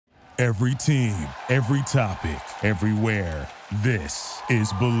Every team, every topic, everywhere. This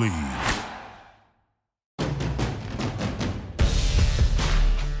is Believe.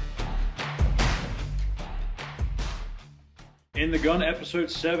 In the Gun,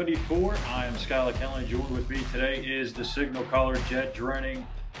 episode 74, I am Skylar Kelly. Joined with me today is the signal caller, Jed Drenning.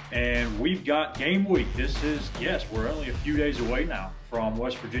 And we've got game week. This is, we're only a few days away now from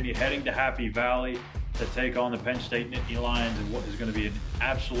West Virginia heading to Happy Valley to take on the Penn State Nittany Lions in what is going to be an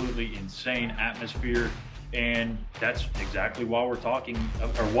absolutely insane atmosphere. And that's exactly why we're talking,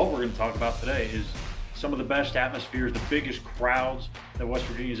 or what we're going to talk about today, is some of the best atmospheres, the biggest crowds that West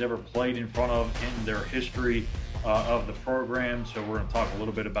Virginia's ever played in front of in their history of the program. So we're going to talk a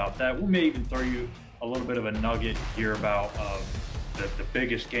little bit about that. We may even throw you a little bit of a nugget here about the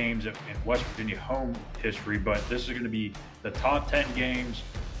biggest games in West Virginia home history, but this is going to be the top 10 games,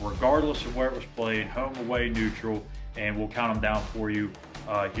 regardless of where it was played, home, away, neutral, and we'll count them down for you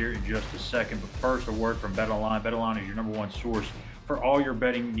here in just a second. But first, a word from BetOnline. BetOnline is your number one source for all your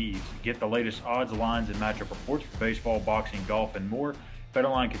betting needs. Get the latest odds, lines, and matchup reports for baseball, boxing, golf, and more.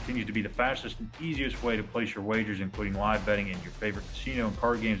 BetOnline continues to be the fastest and easiest way to place your wagers, including live betting and your favorite casino and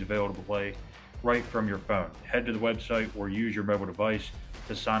card games available to play right from your phone. Head to the website or use your mobile device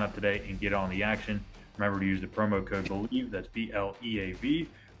to sign up today and get on the action. Remember to use the promo code BELIEVE, that's BLEAV,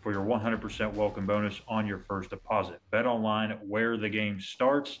 for your 100% welcome bonus on your first deposit. Bet online, where the game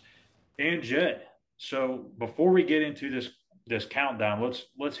starts. And Jed, so before we get into this countdown,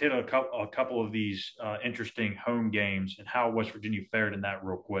 let's hit a couple of these interesting home games and how West Virginia fared in that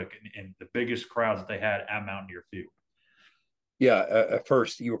real quick, and the biggest crowds that they had at Mountaineer Field. Yeah,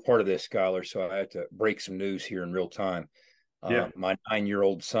 first, you were part of this, Skylar, so I had to break some news here in real time. My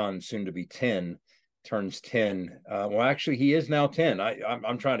 9-year-old son, soon to be 10, turns 10. Well, actually, he is now 10.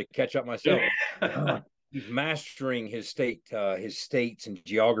 I'm trying to catch up myself. He's mastering his states and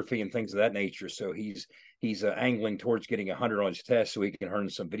geography and things of that nature. So he's angling towards getting 100 on his test so he can earn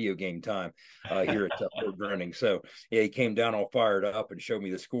some video game time here at Fort Browning. So yeah, he came down all fired up and showed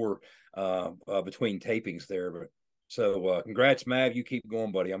me the score between tapings there. So congrats, Mav. You keep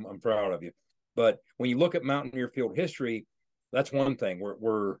going, buddy. I'm proud of you. But when you look at Mountaineer Field history, that's one thing.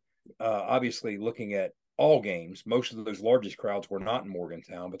 We're obviously looking at all games. Most of those largest crowds were not in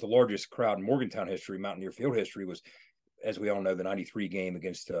Morgantown, but the largest crowd in Morgantown history, Mountaineer Field history, was, as we all know, the 93 game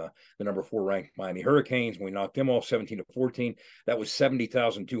against the number 4 ranked Miami Hurricanes. When we knocked them off 17-14, that was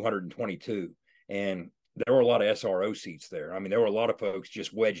 70,222. And there were a lot of SRO seats there. I mean, there were a lot of folks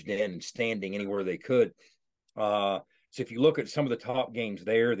just wedged in and standing anywhere they could. So if you look at some of the top games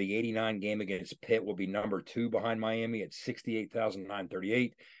there, the 89 game against Pitt will be number 2 behind Miami at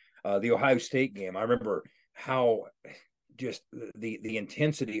 68,938. The Ohio State game, I remember how just the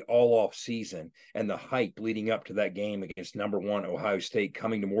intensity all off season and the hype leading up to that game against number 1 Ohio State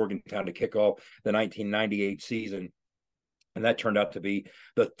coming to Morgantown to kick off the 1998 season. And that turned out to be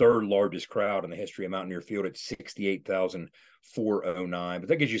the 3rd largest crowd in the history of Mountaineer Field at 68,409. But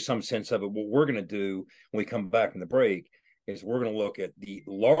that gives you some sense of it. What we're going to do when we come back from the break is we're going to look at the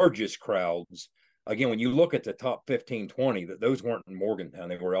largest crowds. Again, when you look at the top 15, 20, that those weren't in Morgantown,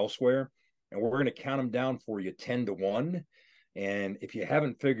 they were elsewhere. And we're going to count them down for you 10-1. And if you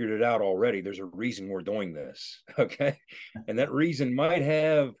haven't figured it out already, there's a reason we're doing this. Okay. And that reason might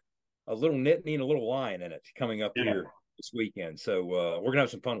have a little Nittany and a little Lion in it coming up here this weekend. So we're gonna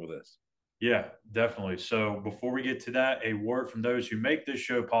have some fun with this. Yeah, definitely. So before we get to that, a word from those who make this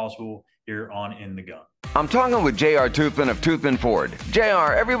show possible here on In the Gun. I'm talking with J.R. Toothman of Toothman Ford.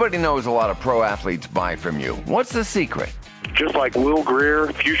 J.R., everybody knows a lot of pro athletes buy from you. What's the secret? Just like Will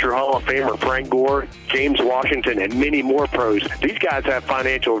Greer, future Hall of Famer Frank Gore, James Washington, and many more pros, these guys have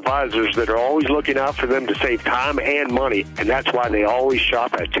financial advisors that are always looking out for them to save time and money, and that's why they always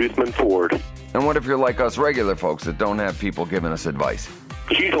shop at Toothman Ford. And what if you're like us regular folks that don't have people giving us advice?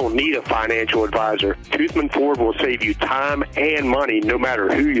 You don't need a financial advisor. Toothman Ford will save you time and money no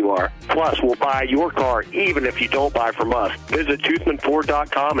matter who you are. Plus, we'll buy your car even if you don't buy from us. Visit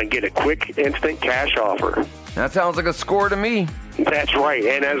ToothmanFord.com and get a quick, instant cash offer. That sounds like a score to me. That's right.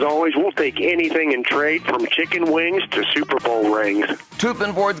 And as always, we'll take anything in trade from chicken wings to Super Bowl rings.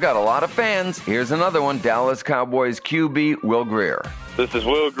 Toothman Ford's got a lot of fans. Here's another one, Dallas Cowboys QB Will Greer. This is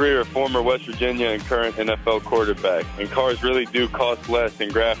Will Greer, former West Virginia and current NFL quarterback. And cars really do cost less in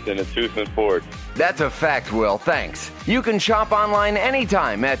Grafton at Toothman Ford. That's a fact, Will. Thanks. You can shop online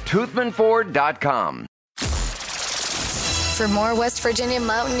anytime at ToothmanFord.com. For more West Virginia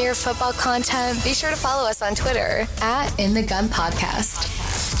Mountaineer football content, be sure to follow us on Twitter @InTheGunPodcast.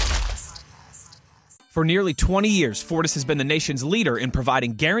 For nearly 20 years, Fortis has been the nation's leader in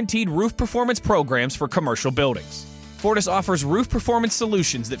providing guaranteed roof performance programs for commercial buildings. Fortis offers roof performance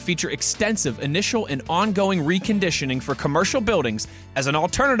solutions that feature extensive initial and ongoing reconditioning for commercial buildings as an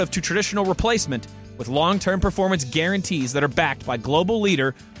alternative to traditional replacement, with long-term performance guarantees that are backed by global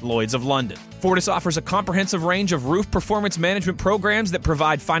leader Lloyd's of London. Fortis offers a comprehensive range of roof performance management programs that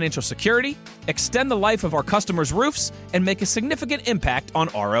provide financial security, extend the life of our customers' roofs, and make a significant impact on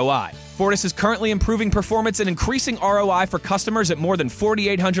ROI. Fortis is currently improving performance and increasing ROI for customers at more than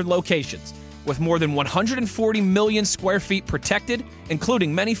 4,800 locations, with more than 140 million square feet protected,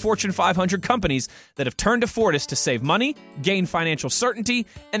 including many Fortune 500 companies that have turned to Fortis to save money, gain financial certainty,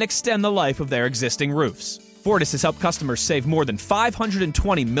 and extend the life of their existing roofs. Fortis has helped customers save more than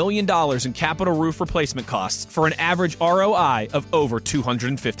 $520 million in capital roof replacement costs for an average ROI of over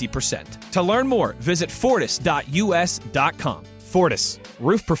 250%. To learn more, visit fortis.us.com. Fortis,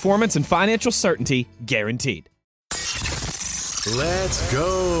 roof performance and financial certainty guaranteed. Let's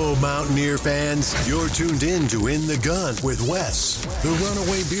go, Mountaineer fans. You're tuned in to In the Gun with Wes, the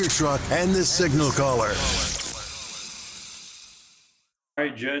Runaway Beer Truck, and the Signal Caller. All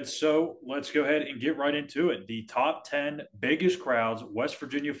right, Jed, so let's go ahead and get right into it. The top 10 biggest crowds West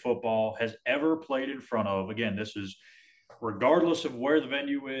Virginia football has ever played in front of. Again, this is regardless of where the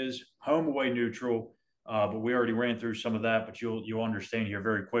venue is, home, away, neutral. But we already ran through some of that, but you'll understand here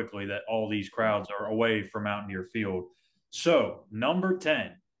very quickly that all these crowds are away from Mountaineer Field. So, number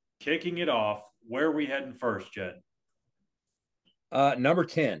 10, kicking it off, where are we heading first, Jed? Number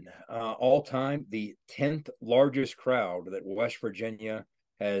 10, all time, the 10th largest crowd that West Virginia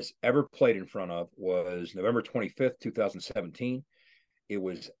has ever played in front of was November 25th, 2017. It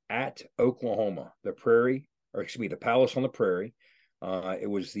was at Oklahoma, the Palace on the Prairie. It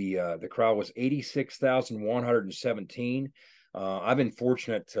was the crowd was 86,117. I've been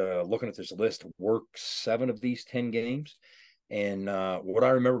fortunate looking at this list, work 7 of these 10 games. And what I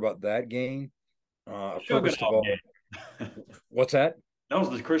remember about that game, first of all, what's that? That was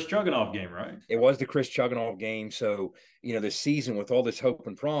the Chris Chugginoff game, right? It was the Chris Chugginoff game. So, this season with all this hope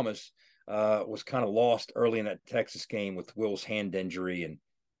and promise was kind of lost early in that Texas game with Will's hand injury. And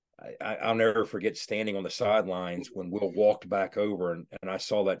I'll never forget standing on the sidelines when Will walked back over and I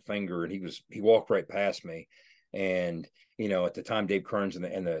saw that finger and he walked right past me. And, at the time, Dave Kearns and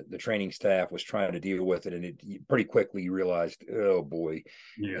the training staff was trying to deal with it. And pretty quickly you realized, oh, boy.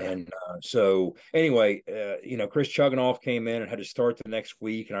 Yeah. And so anyway, Chris Chugginoff came in and had to start the next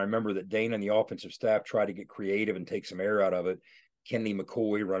week. And I remember that Dana and the offensive staff tried to get creative and take some air out of it. Kenny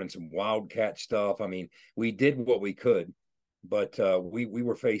McCoy running some wildcat stuff. I mean, we did what we could. But we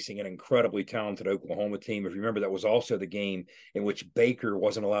were facing an incredibly talented Oklahoma team. If you remember, that was also the game in which Baker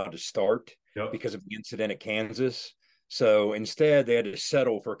wasn't allowed to start because of the incident at Kansas. So instead, they had to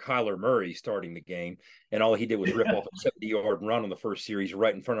settle for Kyler Murray starting the game. And all he did was rip off a 70-yard run on the first series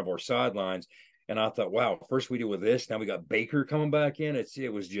right in front of our sidelines. And I thought, wow, first we deal with this. Now we got Baker coming back in.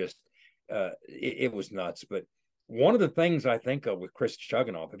 It was just it was nuts. But one of the things I think of with Chris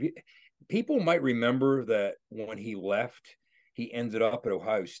Chugginoff, people might remember that when he left, he ended up at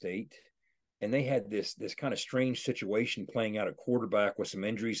Ohio State, and they had this kind of strange situation playing out at quarterback with some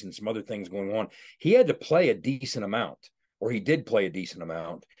injuries and some other things going on. He had to play a decent amount, or he did play a decent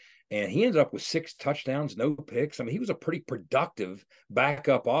amount, and he ended up with 6 touchdowns, no picks. I mean, he was a pretty productive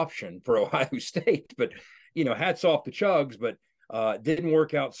backup option for Ohio State, but, hats off to Chugs, but didn't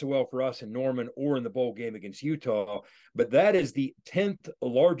work out so well for us in Norman or in the bowl game against Utah. But that is the 10th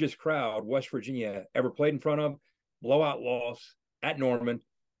largest crowd West Virginia ever played in front of. Blowout loss at Norman,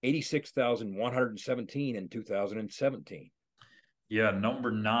 86,117 in 2017. Yeah, number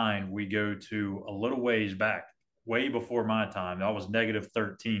 9, we go to a little ways back, way before my time. I was negative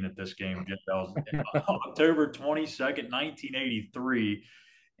 13 at this game. That was October 22nd, 1983,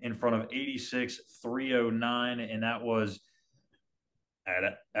 in front of 86,309, and that was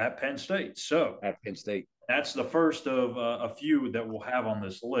at Penn State. So at Penn State. That's the first of a few that we'll have on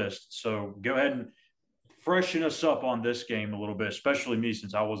this list. So go ahead and freshen us up on this game a little bit, especially me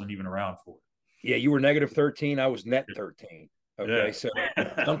since I wasn't even around for it. Yeah, you were negative 13. I was net 13. Okay, yeah. So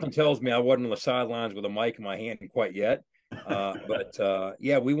something tells me I wasn't on the sidelines with a mic in my hand quite yet. But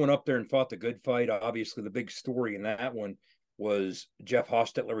we went up there and fought the good fight. Obviously, the big story in that one was Jeff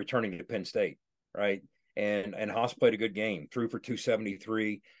Hostetler returning to Penn State, right? And Haas played a good game, threw for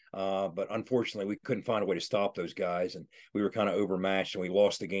 273. But unfortunately, we couldn't find a way to stop those guys, and we were kind of overmatched, and we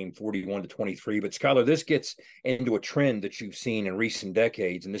lost the game 41-23. But Skylar, this gets into a trend that you've seen in recent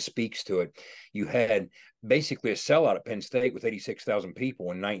decades, and this speaks to it. You had basically a sellout at Penn State with 86,000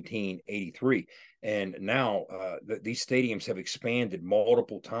 people in 1983. And now these stadiums have expanded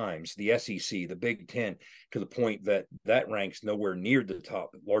multiple times, the SEC, the Big Ten, to the point that ranks nowhere near the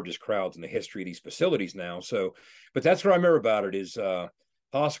top largest crowds in the history of these facilities now. So, but that's what I remember about it is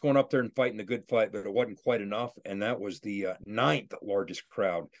Haas going up there and fighting the good fight, but it wasn't quite enough. And that was the ninth largest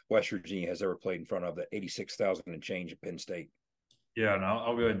crowd West Virginia has ever played in front of, the 86,000 and change at Penn State. Yeah, and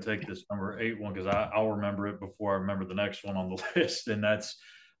I'll go ahead and take this number 8 one because I'll remember it before I remember the next one on the list, and that's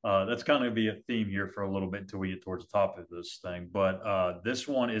kind of be a theme here for a little bit until we get towards the top of this thing. But this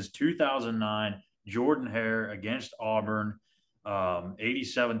one is 2009 Jordan Hare against Auburn,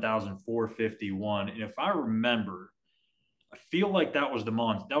 87,451, and if I remember, I feel like that was the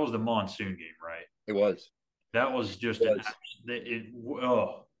monsoon game, right? It was. That was just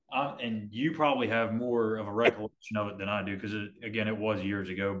and you probably have more of a recollection of it than I do because, it was years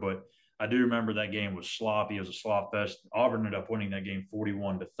ago. But I do remember that game was sloppy. It was a slop fest. Auburn ended up winning that game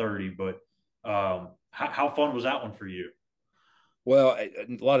 41-30. But how fun was that one for you? Well, a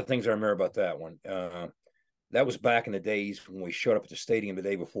lot of things I remember about that one. That was back in the days when we showed up at the stadium the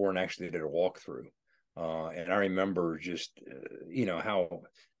day before and actually did a walkthrough. And I remember just, how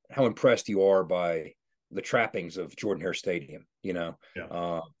impressed you are by the trappings of Jordan Hare Stadium, and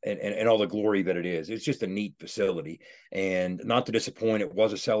all the glory that it is. It's just a neat facility, and not to disappoint, it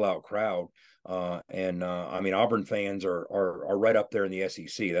was a sellout crowd. Auburn fans are right up there in the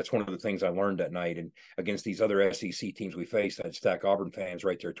SEC. That's one of the things I learned that night. And against these other SEC teams we faced, I'd stack Auburn fans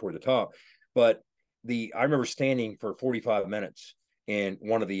right there toward the top. But I remember standing for 45 minutes in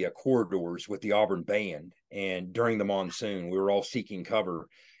one of the corridors with the Auburn band, and during the monsoon, we were all seeking cover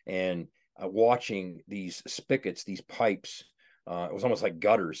and watching these spigots, these pipes. It was almost like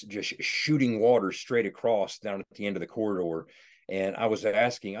gutters, just shooting water straight across down at the end of the corridor. And I was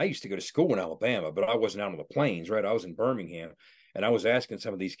asking, I used to go to school in Alabama, but I wasn't out on the plains, right? I was in Birmingham. And I was asking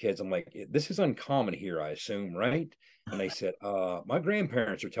some of these kids, I'm like, this is uncommon here, I assume, right? And they said, my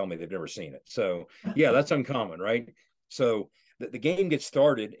grandparents are telling me they've never seen it. So, yeah, that's uncommon, right? So the game gets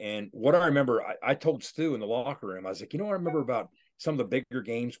started. And what I remember, I told Stu in the locker room, I was like, I remember about some of the bigger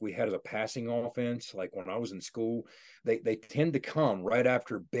games we had as a passing offense, like when I was in school, they tend to come right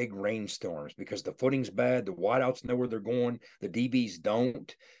after big rainstorms because the footing's bad, the wideouts know where they're going, the DBs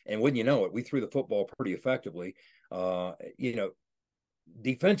don't. And when you know it, we threw the football pretty effectively.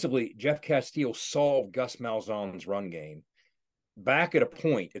 Defensively, Jeff Castile solved Gus Malzahn's run game. Back at a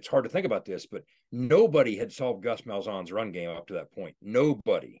point, it's hard to think about this, but nobody had solved Gus Malzahn's run game up to that point.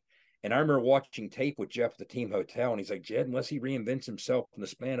 Nobody. And I remember watching tape with Jeff at the team hotel, and he's like, Jed, unless he reinvents himself in the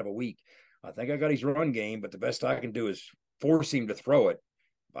span of a week, I think I got his run game, but the best I can do is force him to throw it.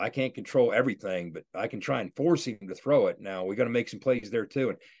 I can't control everything, but I can try and force him to throw it. Now, we got to make some plays there,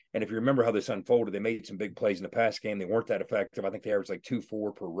 too. And if you remember how this unfolded, they made some big plays in the pass game. They weren't that effective. I think they averaged like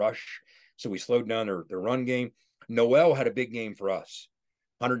 2-4 per rush. So we slowed down their run game. Noel had a big game for us.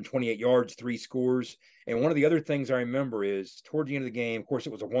 128 yards, 3 scores. And one of the other things I remember is toward the end of the game, of course,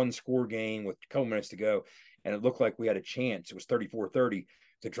 it was a 1-score game with a couple minutes to go, and it looked like we had a chance. It was 34-30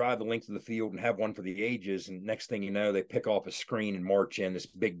 to drive the length of the field and have one for the ages. And next thing you know, they pick off a screen and march in this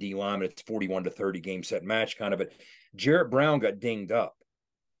big D lineman. It's 41-30 game set match kind of it. Jarrett Brown got dinged up.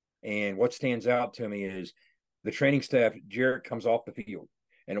 And what stands out to me is the training staff, Jarrett comes off the field,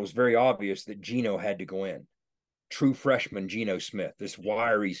 and it was very obvious that Geno had to go in. True freshman Geno Smith, this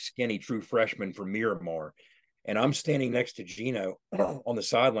wiry, skinny true freshman from Miramar. And I'm standing next to Geno on the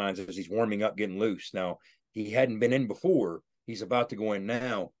sidelines as he's warming up, getting loose. Now, he hadn't been in before. He's about to go in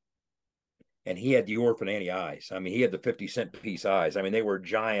now. And he had the Orphan Annie eyes. I mean, he had the 50-cent piece eyes. I mean, they were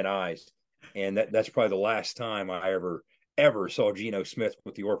giant eyes. And that's probably the last time I ever saw Geno Smith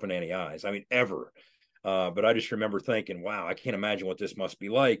with the Orphan Annie eyes. I mean, ever. But I just remember thinking, wow, I can't imagine what this must be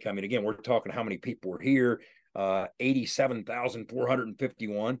like. I mean, again, we're talking how many people were here.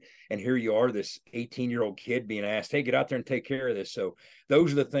 87,451, and here you are, this 18-year-old kid being asked, hey, get out there and take care of this. So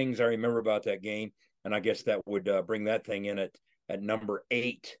those are the things I remember about that game, and I guess that would bring that thing in at number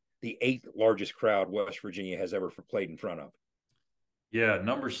 8, the 8th largest crowd West Virginia has ever played in front of. Yeah,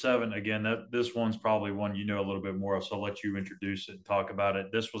 number 7, again, this one's probably one you know a little bit more of, so I'll let you introduce it and talk about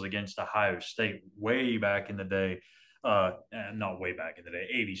it. This was against Ohio State way back in the day. Not way back in the day,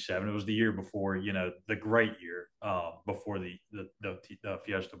 87. It was the year before, the great year before the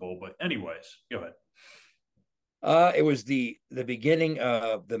Fiesta Bowl. But anyways, go ahead. It was the beginning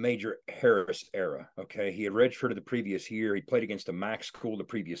of the Major Harris era. Okay, he had redshirted the previous year. He played against a MAC school the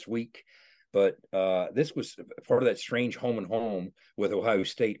previous week. But this was part of that strange home and home with Ohio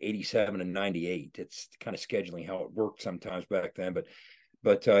State, 87 and 98. It's kind of scheduling how it worked sometimes back then. But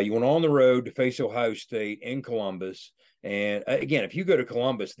But you went on the road to face Ohio State in Columbus. And again, if you go to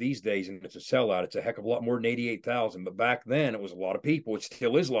Columbus these days and it's a sellout, it's a heck of a lot more than 88,000. But back then it was a lot of people. It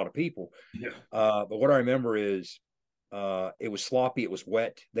still is a lot of people. Yeah. But what I remember is it was sloppy. It was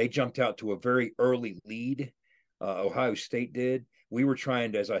wet. They jumped out to a very early lead. Ohio State did. We were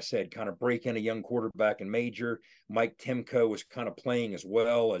trying to, as I said, kind of break in a young quarterback in Major. Mike Timko was kind of playing as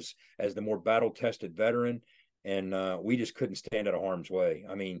well as the more battle-tested veteran. And we just couldn't stand out of harm's way.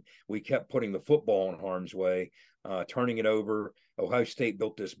 I mean, we kept putting the football in harm's way, turning it over. Ohio State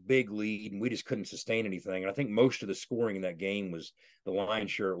built this big lead, and we just couldn't sustain anything. And I think most of the scoring in that game was the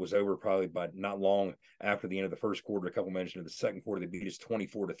lion's share. It was over probably by not long after the end of the first quarter. A couple minutes into the second quarter, they beat us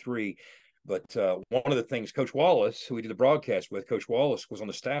 24-3. But one of the things, Coach Wallace, who we did the broadcast with, Coach Wallace was on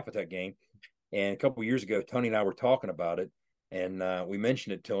the staff at that game. And a couple of years ago, Tony and I were talking about it. And we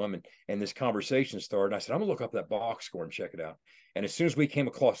mentioned it to him, and this conversation started. And I said, I'm going to look up that box score and check it out. And as soon as we came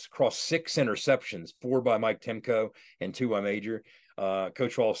across 6 interceptions, 4 by Mike Timko and 2 by Major,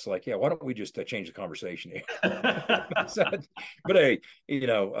 Coach Wallace was like, yeah, why don't we just change the conversation here? But hey,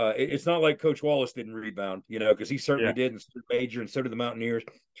 it's not like Coach Wallace didn't rebound, because he certainly did, and so did Major, and so did the Mountaineers.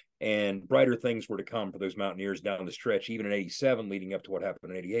 And brighter things were to come for those Mountaineers down the stretch, even in 87, leading up to what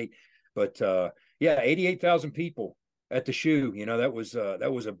happened in 88. But 88,000 people at the shoe. That was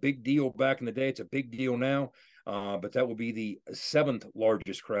a big deal back in the day. It's a big deal now. But that will be the 7th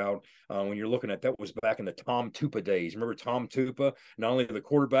largest crowd when you're looking at that was back in the Tom Tupa days. Remember Tom Tupa, not only the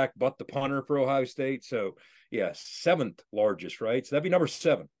quarterback, but the punter for Ohio State. So, 7th largest, right? So that'd be number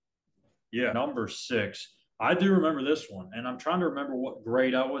 7. Yeah, number 6. I do remember this one, and I'm trying to remember what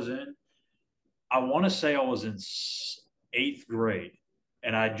grade I was in. I want to say I was in 8th grade,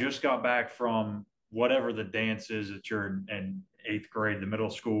 and I just got back from whatever the dance is that you're in 8th grade, the middle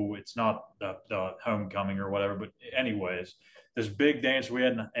school. It's not the homecoming or whatever, but anyways, this big dance we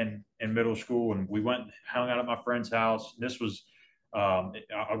had in middle school, and we went and hung out at my friend's house. This was, I'll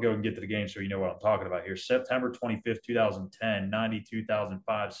go and get to the game so you know what I'm talking about here. September 25th, 2010,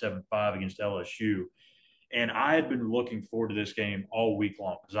 92,575 against LSU. And I had been looking forward to this game all week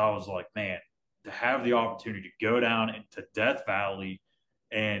long because I was like, man, to have the opportunity to go down into Death Valley,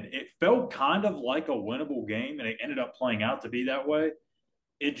 and it felt kind of like a winnable game, and it ended up playing out to be that way.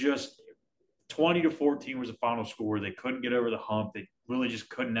 It just 20-14 was the final score. They couldn't get over the hump. They really just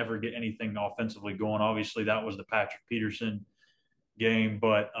couldn't ever get anything offensively going. Obviously, that was the Patrick Peterson game,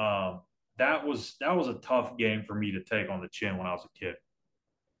 but that was a tough game for me to take on the chin when I was a kid.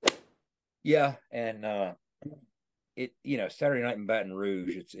 Yeah, and Saturday night in Baton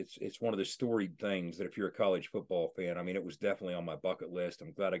Rouge, it's one of the storied things that if you're a college football fan, I mean, it was definitely on my bucket list.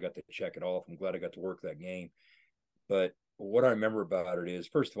 I'm glad I got to check it off. I'm glad I got to work that game. But what I remember about it is,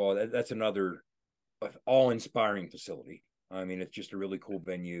 first of all, that's another awe-inspiring facility. I mean, it's just a really cool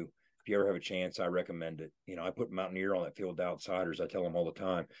venue. If you ever have a chance, I recommend it. I put Mountaineer on that field to outsiders. I tell them all the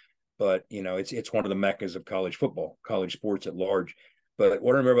time. But, it's one of the meccas of college football, college sports at large. But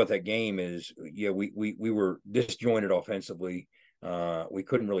what I remember about that game is, we were disjointed offensively. We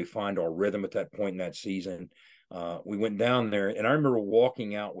couldn't really find our rhythm at that point in that season. We went down there, and I remember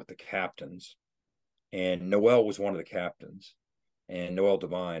walking out with the captains, and Noel was one of the captains, and Noel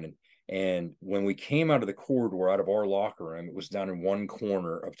Devine. And when we came out of the corridor, out of our locker room, it was down in one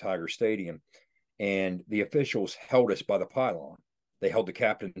corner of Tiger Stadium, and the officials held us by the pylon. They held the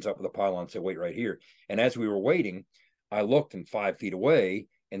captains up with the pylon and said, wait right here. And as we were waiting, I looked, and 5 feet away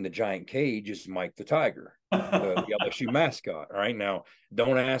in the giant cage is Mike the Tiger, the LSU mascot. All right. Now,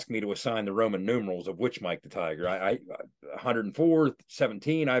 don't ask me to assign the Roman numerals of which Mike the Tiger. I 104,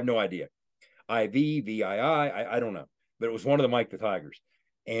 17, I have no idea. IV, VII, I don't know. But it was one of the Mike the Tigers.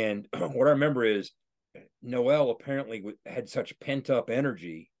 And what I remember is Noel apparently had such pent-up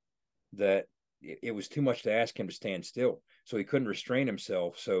energy that it was too much to ask him to stand still. So he couldn't restrain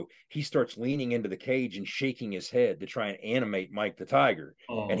himself. So he starts leaning into the cage and shaking his head to try and animate Mike the Tiger.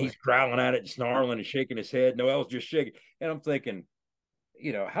 Oh, and he's growling at it, snarling and shaking his head. Noel's just shaking. And I'm thinking,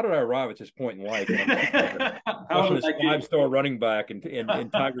 how did I arrive at this point in life? Watching this 5-star running back in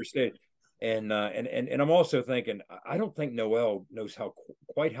Tiger State. And I'm also thinking, I don't think Noel knows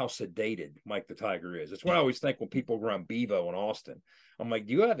quite how sedated Mike the Tiger is. That's what I always think when people go around Bevo in Austin. I'm like,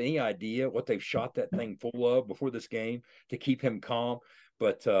 do you have any idea what they've shot that thing full of before this game to keep him calm?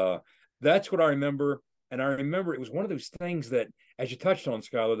 But that's what I remember. And I remember it was one of those things that, as you touched on,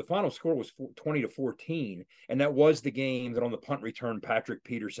 Skylar, the final score was 20-14. And that was the game that on the punt return, Patrick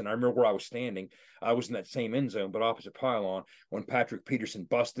Peterson, I remember where I was standing. I was in that same end zone, but opposite pylon, when Patrick Peterson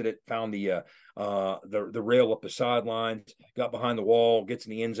busted it, found the rail up the sidelines, got behind the wall, gets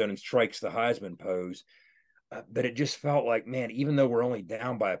in the end zone and strikes the Heisman pose. but it just felt like, man, even though we're only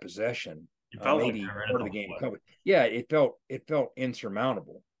down by a possession, It felt like maybe they were in part it of the the game whole way. covered. Yeah, it felt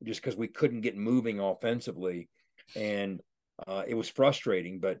insurmountable just because we couldn't get moving offensively, and it was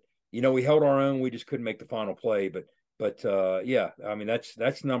frustrating. But we held our own. We just couldn't make the final play. But yeah, I mean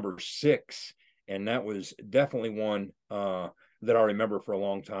that's number 6, and that was definitely one that I remember for a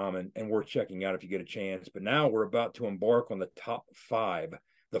long time, and worth checking out if you get a chance. But now we're about to embark on the top 5,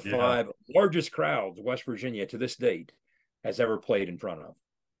 the Yeah. 5 largest crowds West Virginia to this date has ever played in front of.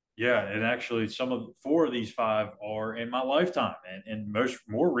 Yeah, and actually, 4 of these 5 are in my lifetime, and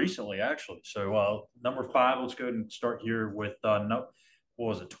more recently, actually. So, number 5, let's go ahead and start here with no, what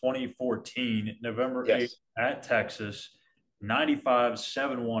was it, 2014, November 8th Yes. at Texas,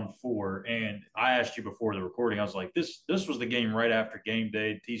 95-714. And I asked you before the recording, I was like, this was the game right after game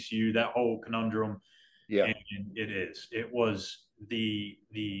day, TCU, that whole conundrum, Yeah. and it is. It was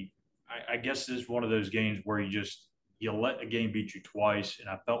I guess it's one of those games where you let a game beat you twice, and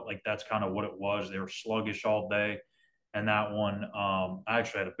I felt like that's kind of what it was. They were sluggish all day, and that one, I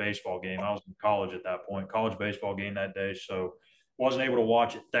actually had a baseball game. I was in college at that point, college baseball game that day, so wasn't able to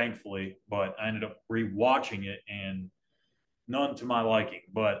watch it, thankfully. But I ended up rewatching it, and none to my liking.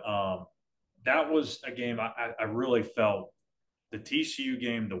 But that was a game I really felt the TCU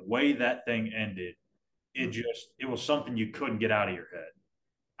game, the way that thing ended. It was something you couldn't get out of your head.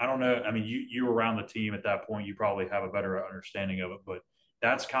 I don't know. I mean, you were around the team at that point. You probably have a better understanding of it, but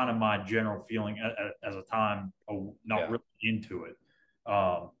that's kind of my general feeling as a time not Yeah. really into it.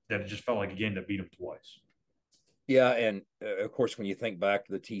 That it just felt like a game that beat them twice. Yeah, and of course, when you think back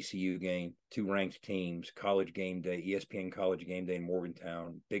to the TCU game, 2 ranked teams, College Game Day, ESPN College Game Day in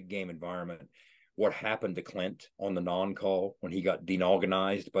Morgantown, big game environment. What happened to Clint on the non-call when he got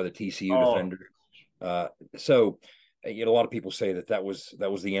denorganized by the TCU Oh, defender? So, a lot of people say that was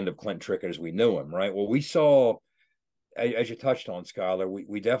the end of Clint Trickett as we knew him, right? Well, we saw, as you touched on, Skylar,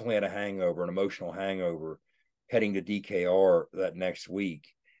 we definitely had a hangover, an emotional hangover, heading to DKR that next week.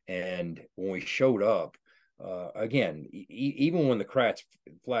 And when we showed up, again, even when the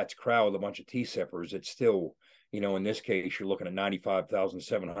flats crowd with a bunch of T-sippers, it's still, in this case, you're looking at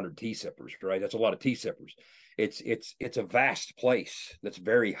 95,700 T-sippers, right? That's a lot of T-sippers. It's a vast place that's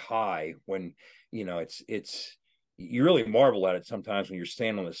very high when, it's you really marvel at it sometimes when you're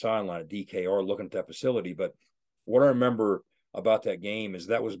standing on the sideline at DKR looking at that facility. But what I remember about that game is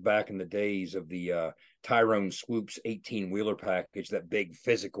that was back in the days of the Tyrone Swoops 18-wheeler package, that big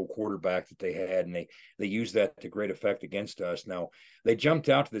physical quarterback that they had, and they used that to great effect against us. Now, they jumped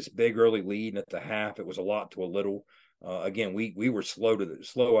out to this big early lead, and at the half, it was a lot to a little. Again, we were slow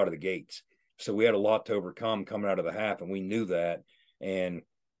out of the gates, so we had a lot to overcome coming out of the half, and we knew that. And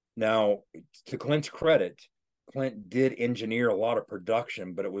now, to Clint's credit, Clint did engineer a lot of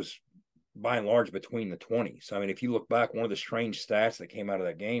production, but it was by and large between the 20s. I mean, if you look back, one of the strange stats that came out of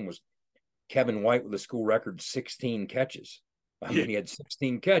that game was Kevin White with a school record 16 catches. I mean, he had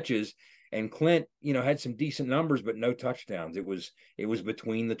 16 catches, and Clint, had some decent numbers, but no touchdowns. It was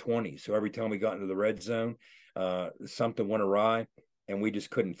between the 20s. So every time we got into the red zone, something went awry, and we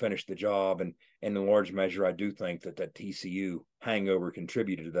just couldn't finish the job. And in large measure, I do think that TCU hangover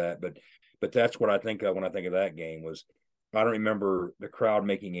contributed to that. But that's what I think of when I think of that game. Was I don't remember the crowd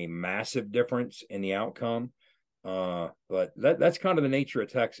making a massive difference in the outcome, but that's kind of the nature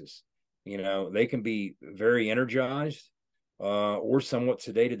of Texas. They can be very energized or somewhat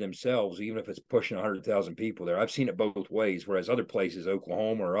sedated themselves, even if it's pushing 100,000 people there. I've seen it both ways, whereas other places,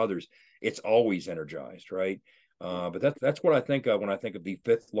 Oklahoma or others, it's always energized, right? But that's what I think of when I think of the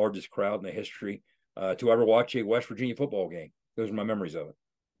 5th largest crowd in the history to ever watch a West Virginia football game. Those are my memories of it.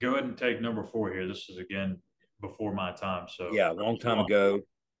 go ahead and take number 4 here. This is again before my time. So Yeah, a long time ago.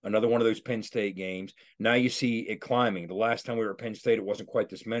 Another one of those Penn State games. Now you see it climbing. The last time we were at Penn State, it wasn't quite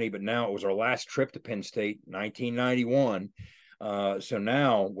this many, but now it was our last trip to Penn State, 1991. So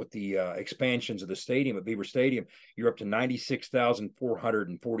now with the expansions of the stadium at Beaver Stadium, you're up to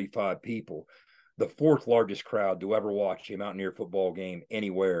 96,445 people, the 4th largest crowd to ever watch a Mountaineer football game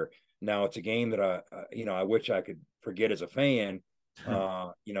anywhere. Now it's a game that I wish I could forget as a fan.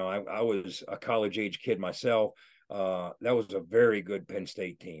 I was a college age kid myself. That was a very good Penn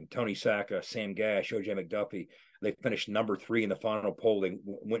State team. Tony Sacca, Sam Gash, OJ McDuffie. They finished number 3 in the final poll. They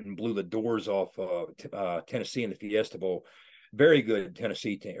went and blew the doors off Tennessee in the Fiesta Bowl. Very good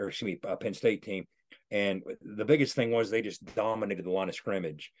Tennessee team, or excuse me, Penn State team. And the biggest thing was they just dominated the line of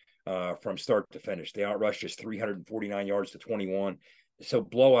scrimmage from start to finish. They outrushed us 349 yards to 21. So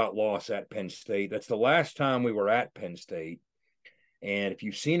blowout loss at Penn State. That's the last time we were at Penn State. And if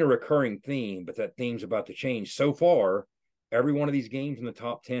you've seen a recurring theme, but that theme's about to change so far, every one of these games in the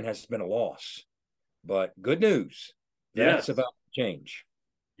top 10 has been a loss. But good news. That's Yes. about to change.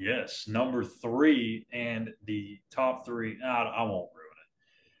 Yes. Number 3 and the top 3. I won't ruin it.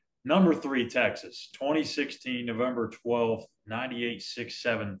 Number 3, Texas, 2016, November 12th,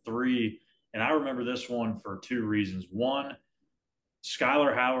 98-673. And I remember this one for 2 reasons. One,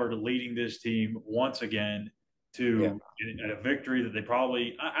 Skylar Howard leading this team once again to a victory that they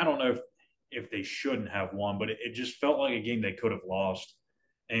probably, I don't know if they shouldn't have won, but it just felt like a game they could have lost.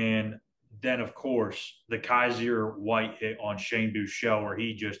 And then, of course, the Kaiser White hit on Shane Buechele, where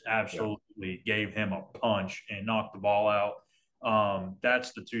he just absolutely gave him a punch and knocked the ball out.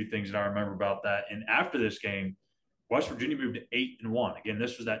 That's the 2 things that I remember about that. And after this game, West Virginia moved to 8-1. Again,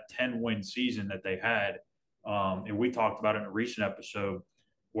 this was that 10-win season that they had. And we talked about it in a recent episode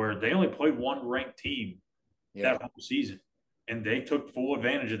where they only played one ranked team that whole season, and they took full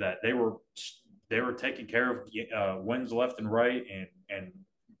advantage of that. They were taking care of wins left and right, and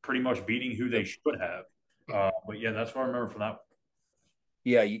pretty much beating who they should have. But yeah, that's what I remember from that.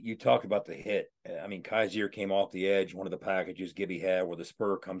 Yeah, you talked about the hit. I mean, Kaiser came off the edge, one of the packages Gibby had, where the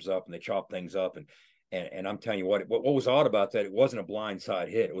spur comes up and they chop things up, and I'm telling you what was odd about that, it wasn't a blind side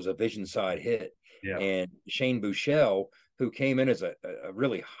hit, it was a vision side hit. Yeah. And Shane Buechele, who came in as a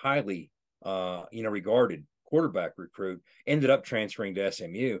really highly regarded quarterback recruit, ended up transferring to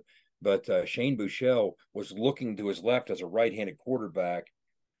SMU. But Shane Buechele was looking to his left as a right-handed quarterback,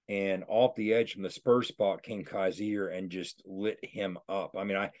 and off the edge from the spur spot came Kaiser and just lit him up. I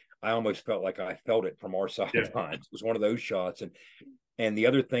mean, I almost felt like I felt it from our sidelines. It was one of those shots. And the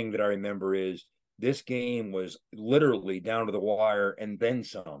other thing that I remember is this game was literally down to the wire and then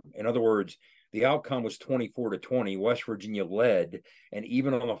some. In other words, the outcome was 24-20. West Virginia led, and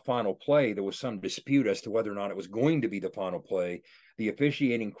even on the final play, there was some dispute as to whether or not it was going to be the final play. The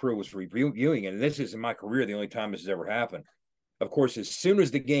officiating crew was reviewing it, and this is in my career the only time this has ever happened. Of course, as soon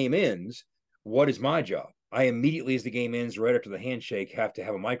as the game ends, what is my job? I immediately, as the game ends, right after the handshake, have to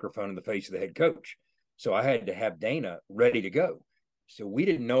have a microphone in the face of the head coach. So I had to have Dana ready to go. So we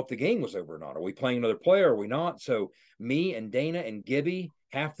didn't know if the game was over or not. Are we playing another player? Are we not? So me and Dana and Gibby,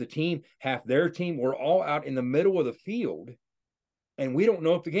 half the team, half their team, we're all out in the middle of the field, and we don't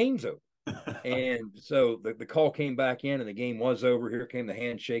know if the game's over. And so the call came back in, and the game was over. Here came the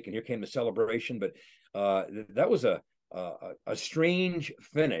handshake, and here came the celebration. But that was a strange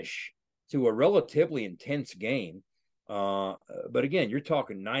finish to a relatively intense game. But again, you're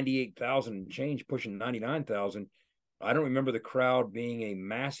talking 98,000 and change, pushing 99,000. I don't remember the crowd being a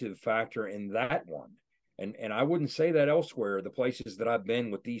massive factor in that one. And I wouldn't say that elsewhere, the places that I've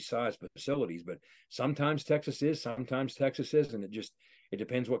been with these size facilities, but sometimes Texas is, sometimes Texas isn't. It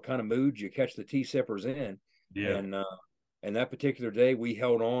depends what kind of mood you catch the T-sippers in. Yeah. And that particular day, we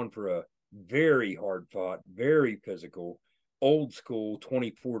held on for a very hard fought, very physical, old school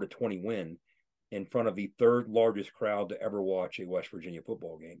 24-20 win in front of the 3rd largest crowd to ever watch a West Virginia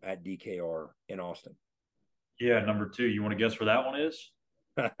football game at DKR in Austin. Yeah, number 2. You want to guess where that one is?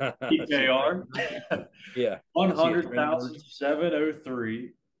 DKR. Yeah.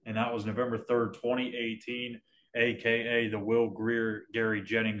 100,703, and that was November 3rd, 2018, aka the Will Greer Gary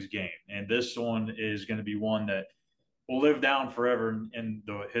Jennings game. And this one is going to be one that will live down forever in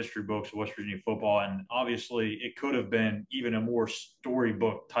the history books of West Virginia football. And obviously, it could have been even a more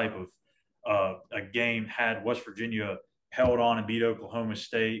storybook type of a game had West Virginia held on and beat Oklahoma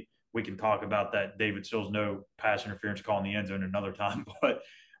State. We can talk about that David Sills no pass interference call in the end zone another time, but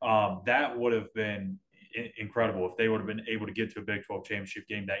that would have been incredible if they would have been able to get to a Big 12 championship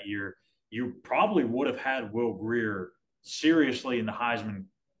game that year. You probably would have had Will Greer seriously in the Heisman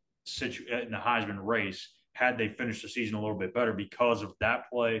race had they finished the season a little bit better because of that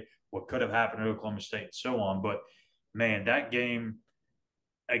play, what could have happened at Oklahoma State, and so on. But man, that game,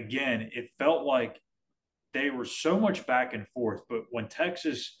 again, it felt like they were so much back and forth. But when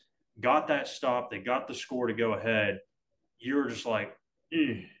Texas got that stop, they got the score to go ahead, you were just like,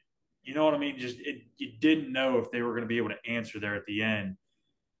 you know what I mean? You didn't know if they were going to be able to answer there at the end.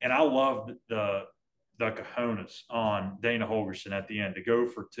 And I loved the cojones on Dana Holgorsen at the end to go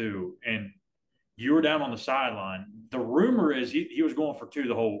for 2. And you were down on the sideline. The rumor is he was going for 2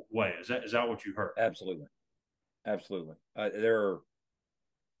 the whole way. Is that what you heard? Absolutely.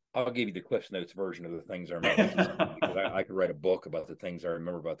 I'll give you the Cliff's Notes version of the things I remember. Because I could write a book about the things I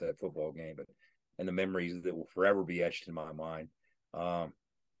remember about that football game, and the memories that will forever be etched in my mind. But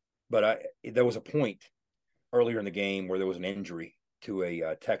there was a point earlier in the game where there was an injury to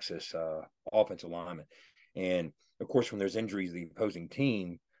a Texas offensive lineman. And of course, when there's injuries to the opposing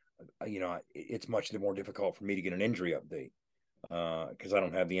team, it's much more difficult for me to get an injury update because I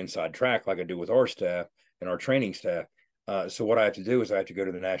don't have the inside track like I do with our staff and our training staff. So what I have to do is I have to go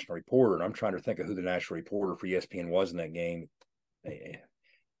to the national reporter, and I'm trying to think of who the national reporter for ESPN was in that game.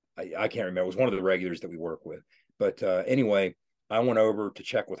 I can't remember. It was one of the regulars that we work with. But anyway, I went over to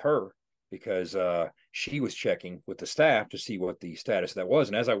check with her because she was checking with the staff to see what the status of that was.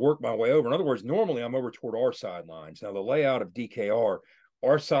 And as I worked my way over, in other words, normally I'm over toward our sidelines. Now, the layout of DKR,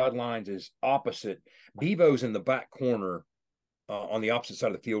 our sidelines is opposite. Bevo's in the back corner on the opposite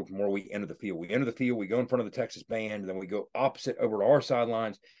side of the field from where we enter the field. We enter the field, we go in front of the Texas band, and then we go opposite over to our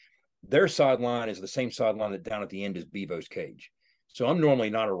sidelines. Their sideline is the same sideline that down at the end is Bevo's cage. So I'm normally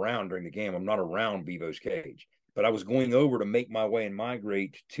not around during the game. I'm not around Bevo's cage, but I was going over to make my way and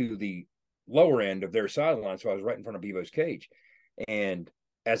migrate to the lower end of their sideline. So I was right in front of Bevo's cage. And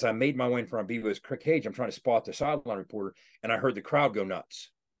as I made my way in front of Bevo's cage, I'm trying to spot the sideline reporter, and I heard the crowd go nuts.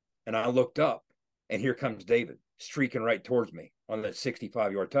 And I looked up, and here comes David streaking right towards me on that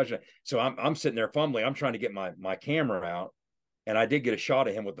 65-yard touchdown. So I'm sitting there fumbling. I'm trying to get my camera out, and I did get a shot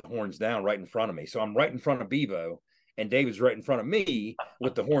of him with the horns down right in front of me. So I'm right in front of Bevo, and David's right in front of me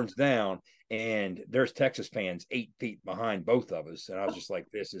with the horns down, and there's Texas fans 8 feet behind both of us. And I was just like,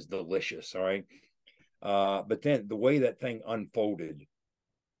 this is delicious. All right. But then the way that thing unfolded,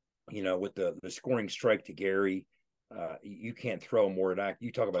 with the scoring strike to Gary, you can't throw more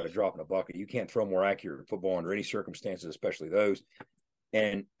you talk about a drop in a bucket. You can't throw more accurate football under any circumstances, especially those.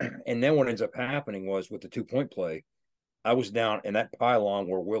 And then what ends up happening was with the 2-point play, I was down in that pylon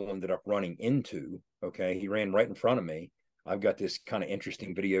where Will ended up running into. Okay, he ran right in front of me. I've got this kind of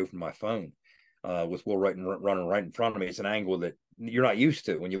interesting video from my phone with Will running right in front of me. It's an angle that you're not used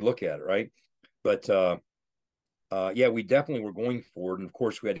to when you look at it, right? But yeah, we definitely were going for it, and of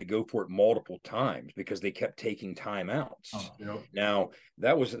course we had to go for it multiple times because they kept taking timeouts. Now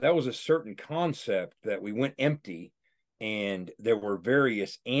that was a certain concept that we went empty, and there were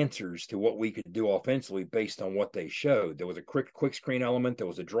various answers to what we could do offensively based on what they showed. There was a quick screen element, there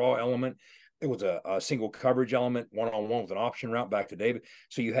was a draw element, there was a single coverage element, one-on-one with an option route back to David.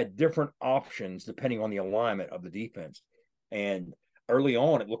 So you had different options depending on the alignment of the defense. And early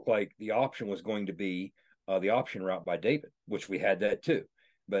on, it looked like the option was going to be the option route by David, which we had that too.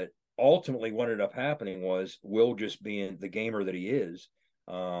 But ultimately, what ended up happening was Will, just being the gamer that he is,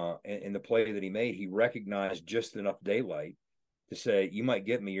 in the play that he made, he recognized just enough daylight to say, you might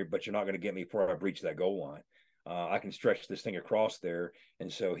get me here, but you're not going to get me before I breach that goal line. I can stretch this thing across there.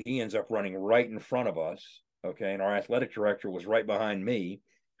 And so he ends up running right in front of us. Okay. And our athletic director was right behind me.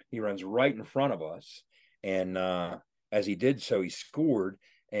 He runs right in front of us. And as he did so, he scored.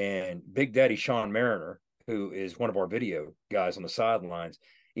 And Big Daddy Sean Mariner, who is one of our video guys on the sidelines,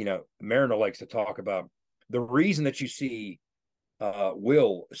 Mariner likes to talk about the reason that you see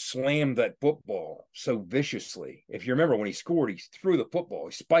Will slam that football so viciously. If you remember when he scored, he threw the football,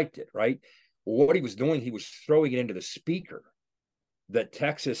 he spiked it, right? Well, what he was doing, he was throwing it into the speaker that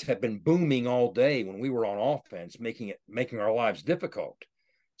Texas had been booming all day when we were on offense, making our lives difficult.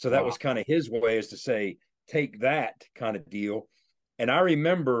 So that was kind of his way, is to say, take that kind of deal. And I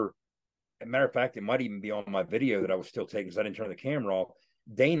remember, as a matter of fact, it might even be on my video that I was still taking because I didn't turn the camera off.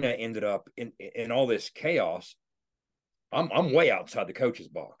 Dana ended up in all this chaos. I'm way outside the coach's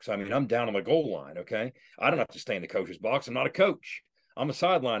box. I mean, I'm down on the goal line. Okay. I don't have to stay in the coach's box. I'm not a coach. I'm a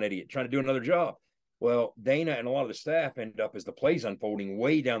sideline idiot trying to do another job. Well, Dana and a lot of the staff ended up, as the plays unfolding,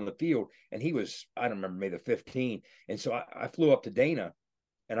 way down the field. And he was, I don't remember, maybe the 15. And so I flew up to Dana,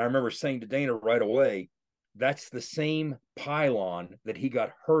 and I remember saying to Dana right away, that's the same pylon that he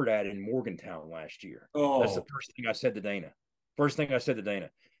got hurt at in Morgantown last year. That's the first thing I said to Dana.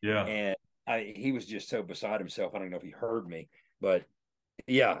 Yeah. And he was just so beside himself. I don't know if he heard me, but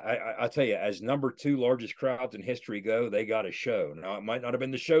yeah, I tell you, as number 2 largest crowds in history go, they got a show. Now, it might not have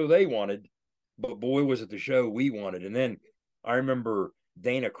been the show they wanted, but boy, was it the show we wanted. And then I remember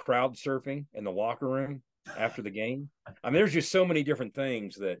Dana crowd surfing in the locker room after the game. I mean, there's just so many different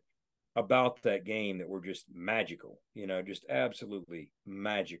things about that game that were just magical, just absolutely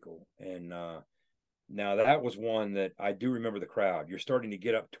magical. And now that was one that I do remember the crowd. You're starting to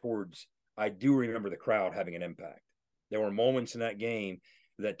get up towards, I do remember the crowd having an impact. There were moments in that game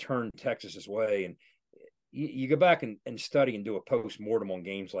that turned Texas's way. And you go back and study and do a post-mortem on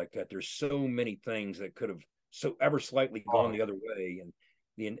games like that. There's so many things that could have so ever slightly gone the other way.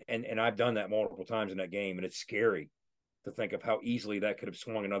 And I've done that multiple times in that game. And it's scary to think of how easily that could have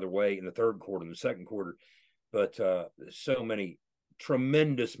swung another way in the third quarter, in the second quarter. But so many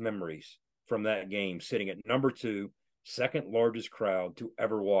tremendous memories from that game, sitting at number 2, second largest crowd to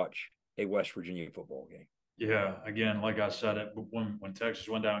ever watch a West Virginia football game. Yeah, again, like I said, when Texas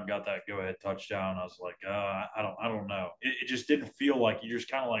went down and got that go-ahead touchdown, I was like, I don't know. It just didn't feel like, you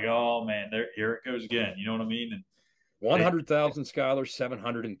just kind of like, oh man, here it goes again. You know what I mean? And 100,000 Schuyler,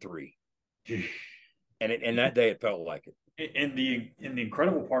 703. And that day it felt like it. And the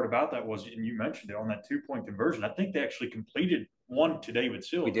incredible part about that was, and you mentioned it on that 2-point conversion, I think they actually completed one to David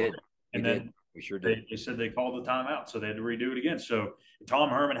Silva. We did. And we sure did. They said they called the timeout, so they had to redo it again. So Tom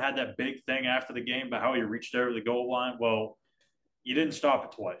Herman had that big thing after the game about how he reached over the goal line. Well, you didn't stop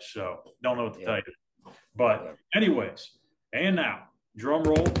it twice, so don't know what to tell you. But anyways, and now, drum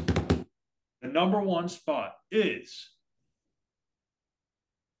roll, the number one spot is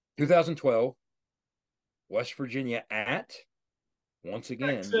 2012, West Virginia at, once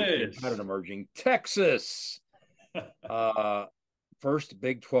again, Texas. Emerging Texas. First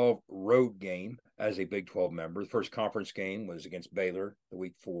Big 12 road game as a Big 12 member. The first conference game was against Baylor the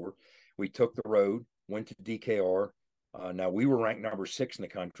week before. We took the road, went to DKR. Now, we were ranked number 6 in the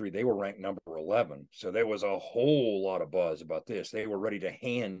country. They were ranked number 11. So there was a whole lot of buzz about this. They were ready to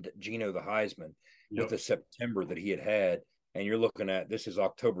hand Gino the Heisman with the September that he had. And you're looking at, this is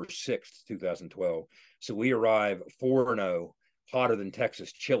October 6th, 2012. So we arrive 4-0, hotter than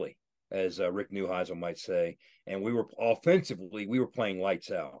Texas chili, as Rick Neuheisel might say. And we were offensively, we were playing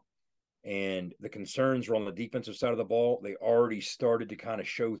lights out. And the concerns were on the defensive side of the ball. They already started to kind of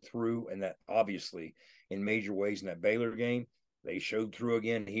show through, and that obviously in major ways in that Baylor game, they showed through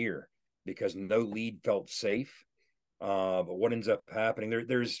again here because no lead felt safe. But what ends up happening,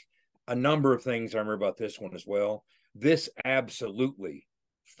 there's a number of things I remember about this one as well. This absolutely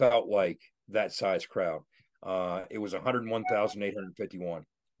felt like that size crowd. It was 101,851,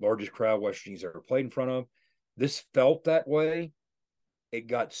 largest crowd West Virginia's ever played in front of. This felt that way. It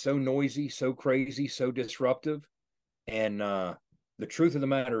got so noisy, so crazy, so disruptive. And the truth of the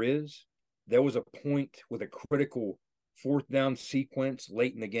matter is, there was a point with a critical 4th down sequence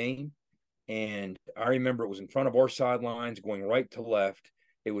late in the game. And I remember it was in front of our sidelines going right to left.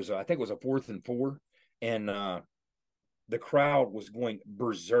 It was, I think it was a 4th and 4. And the crowd was going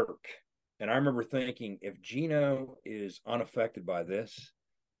berserk. And I remember thinking, if Gino is unaffected by this,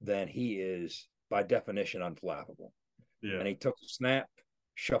 then he is, by definition, unflappable. Yeah. And he took the snap,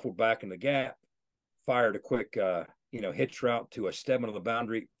 shuffled back in the gap, fired a quick, hitch route to a step on the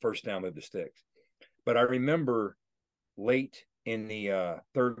boundary, first down, move the sticks. But I remember late in the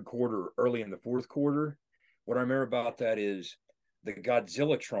third quarter, early in the fourth quarter, what I remember about that is the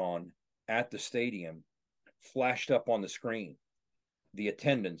Godzillatron at the stadium flashed up on the screen. The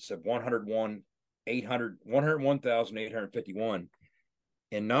attendance of 101,851.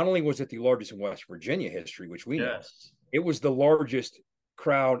 And not only was it the largest in West Virginia history, which we know, it was the largest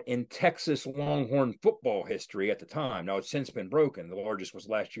crowd in Texas Longhorn football history at the time. Now, it's since been broken. The largest was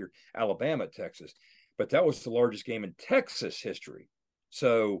last year, Alabama at Texas. But that was the largest game in Texas history.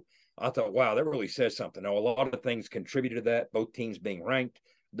 So I thought, wow, that really says something. Now, a lot of things contributed to that, both teams being ranked,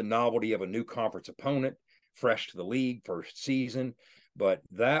 the novelty of a new conference opponent, fresh to the league, first season. But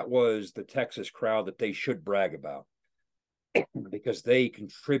that was the Texas crowd that they should brag about because they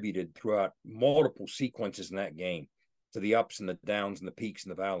contributed throughout multiple sequences in that game to the ups and the downs and the peaks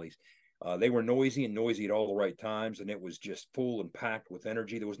and the valleys. They were noisy at all the right times, and it was just full and packed with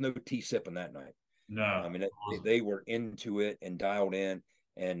energy. There was no T-sipping that night. No. I mean, they were into it and dialed in.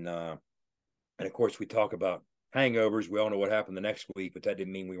 And of course, we talk about hangovers. We all know what happened the next week, but that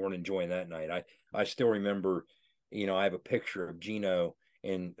didn't mean we weren't enjoying that night. I still remember, I have a picture of Gino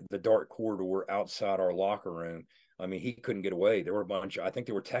in the dark corridor outside our locker room. I mean, he couldn't get away. There were I think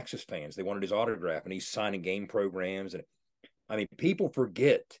they were Texas fans. They wanted his autograph, and he's signing game programs. And I mean, people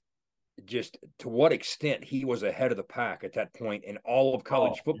forget just to what extent he was ahead of the pack at that point in all of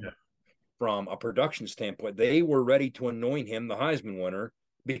college football. Yeah. From a production standpoint, they were ready to anoint him the Heisman winner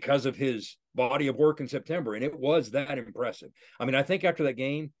because of his body of work in September. And it was that impressive. I mean, I think after that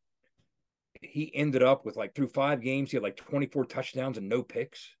game, he ended up with through 5 games, he had 24 touchdowns and no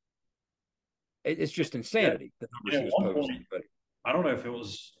picks. It's just insanity. Yeah. The numbers he was posting. But I don't know if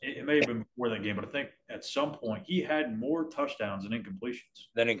it may have been before that game, but I think at some point he had more touchdowns than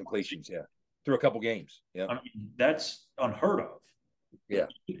incompletions. Yeah. Through a couple games. Yeah. I mean, that's unheard of. Yeah.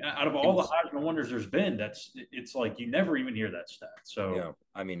 Out of all the Heisman wonders there's been, it's like you never even hear that stat. So yeah,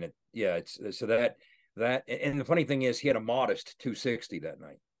 I mean, it's so that and the funny thing is he had a modest 260 that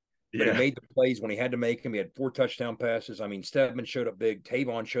night. But he made the plays when he had to make them. He had 4 touchdown passes. I mean, Stedman showed up big.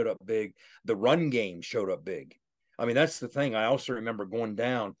 Tavon showed up big. The run game showed up big. I mean, that's the thing. I also remember going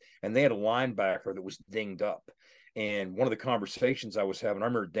down, and they had a linebacker that was dinged up. And one of the conversations I was having, I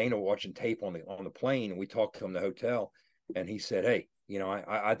remember Dana watching tape on the plane, and we talked to him in the hotel, and he said, hey,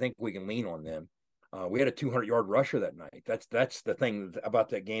 I think we can lean on them. We had a 200-yard rusher that night. That's the thing about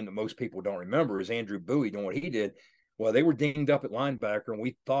that game that most people don't remember is Andrew Bowie doing what he did Well, they were dinged up at linebacker, and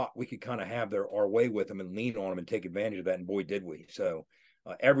we thought we could kind of have our way with them and lean on them and take advantage of that, and boy, did we. So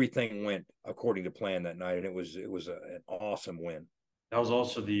everything went according to plan that night, and it was an awesome win. That was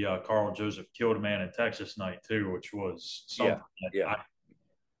also the Carl Joseph killed a man in Texas night too, which was something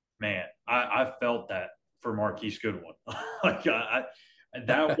I felt that for Marquise Goodwin. Like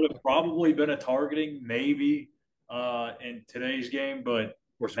that would have probably been a targeting maybe in today's game, but of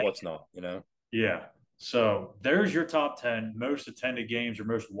course, what's not, Yeah. So there's your top 10 most attended games or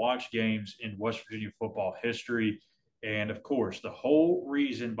most watched games in West Virginia football history. And of course, the whole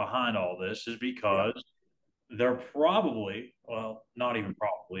reason behind all this is because they're probably, well, not even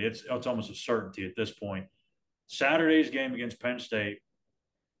probably, it's almost a certainty at this point. Saturday's game against Penn State,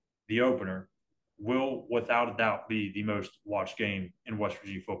 the opener, will without a doubt be the most watched game in West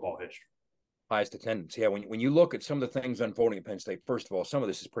Virginia football history. Highest attendance. Yeah, when you look at some of the things unfolding at Penn State, first of all, some of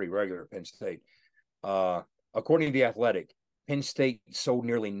this is pretty regular at Penn State. According to The Athletic, Penn State sold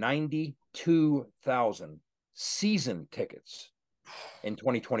nearly 92,000 season tickets in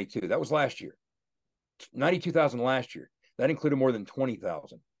 2022. That was last year. 92,000 last year. That included more than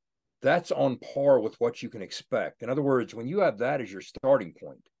 20,000. That's on par with what you can expect. In other words, when you have that as your starting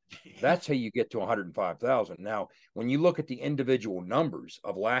point, that's how you get to 105,000. Now, when you look at the individual numbers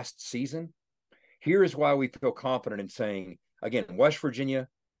of last season, here is why we feel confident in saying, again, West Virginia,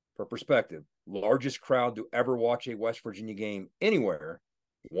 for perspective, largest crowd to ever watch a West Virginia game anywhere,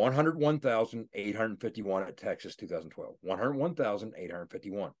 101,851 at Texas 2012.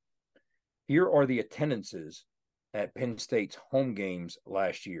 101,851. Here are the attendances at Penn State's home games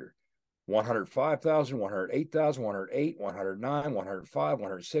last year. 105,000, 108,000, 108, 109, 105,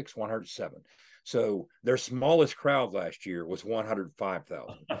 106, 107. So their smallest crowd last year was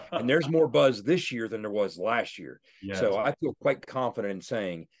 105,000. And there's more buzz this year than there was last year. Yes. So I feel quite confident in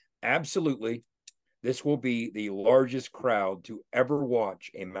saying, absolutely, this will be the largest crowd to ever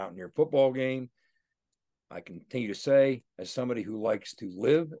watch a Mountaineer football game. I continue to say, as somebody who likes to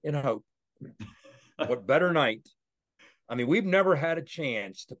live in hope, what better night? I mean, we've never had a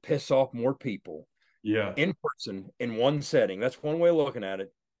chance to piss off more people in person in one setting. That's one way of looking at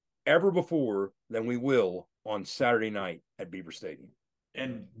it, ever before than we will on Saturday night at Beaver Stadium.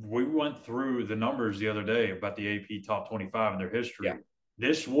 And we went through the numbers the other day about the AP top 25 in their history. Yeah.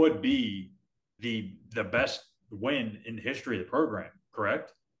 This would be the best win in the history of the program,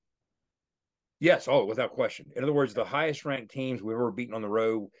 correct? Yes, without question. In other words, the highest ranked teams we've ever beaten on the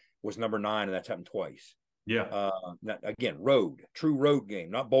road was number 9, and that's happened twice. Yeah. Again, true road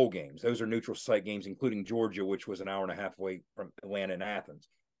game, not bowl games. Those are neutral site games, including Georgia, which was an hour and a half away from Atlanta and Athens.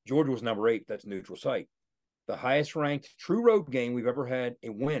 Georgia was number 8. That's neutral site. The highest ranked true road game we've ever had a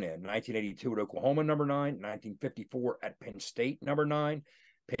win in, 1982 at Oklahoma, number 9, 1954 at Penn State, number 9.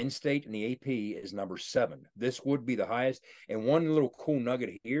 Penn State in the AP is number 7. This would be the highest. And one little cool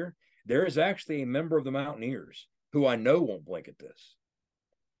nugget here, there is actually a member of the Mountaineers who I know won't blink at this.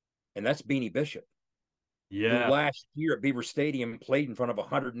 And that's Beanie Bishop. Yeah. Who last year at Beaver Stadium played in front of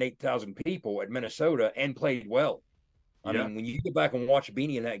 108,000 people at Minnesota and played well. I mean, when you get back and watch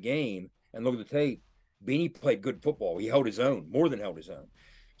Beanie in that game and look at the tape, Beanie played good football. He held his own, more than held his own.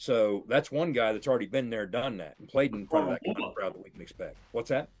 So that's one guy that's already been there, done that, and played in front of that kind of crowd that we can expect. What's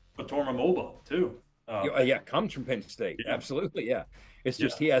that? Patorma Moba, too. Comes from Penn State. Yeah. Absolutely, yeah. It's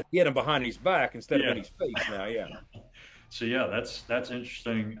just he had him behind his back instead of in his face now, So, that's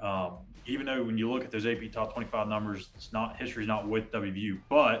interesting. Even though when you look at those AP top 25 numbers, history's not with WVU.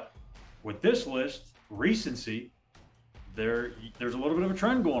 But with this list, recency, there's a little bit of a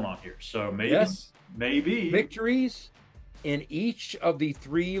trend going on here. So maybe victories in each of the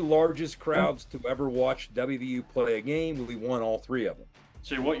 3 largest crowds to ever watch WVU play a game. We won all 3 of them.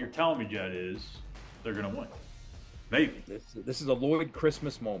 So what you're telling me, Jed, is they're going to win. Maybe. This is a Lloyd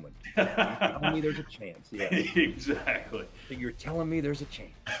Christmas moment. You're telling me there's a chance. Yeah. Exactly. You're telling me there's a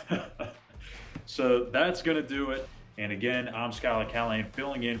chance. So that's going to do it. And again, I'm Skylar Callahan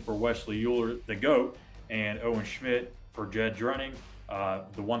filling in for Wesley Euler, the GOAT, and Owen Schmidt for Jed Drunning.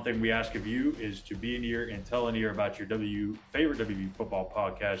 The one thing we ask of you is to be in ear and tell an ear about your favorite WVU football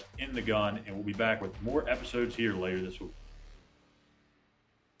podcast, In the Gun, and we'll be back with more episodes here later this week.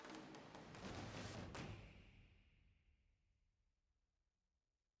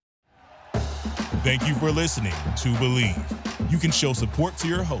 Thank you for listening to Believe. You can show support to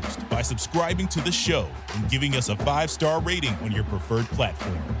your host by subscribing to the show and giving us a 5-star rating on your preferred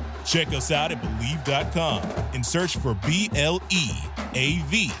platform. Check us out at Believe.com and search for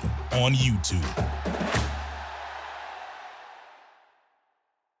BLEAV on YouTube.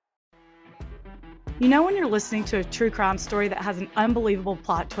 You know when you're listening to a true crime story that has an unbelievable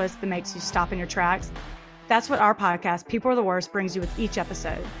plot twist that makes you stop in your tracks? That's what our podcast, People Are the Worst, brings you with each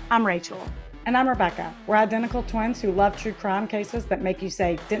episode. I'm Rachel. And I'm Rebecca. We're identical twins who love true crime cases that make you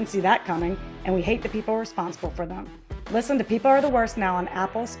say, didn't see that coming, and we hate the people responsible for them. Listen to People Are the Worst now on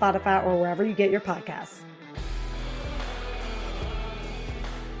Apple, Spotify, or wherever you get your podcasts.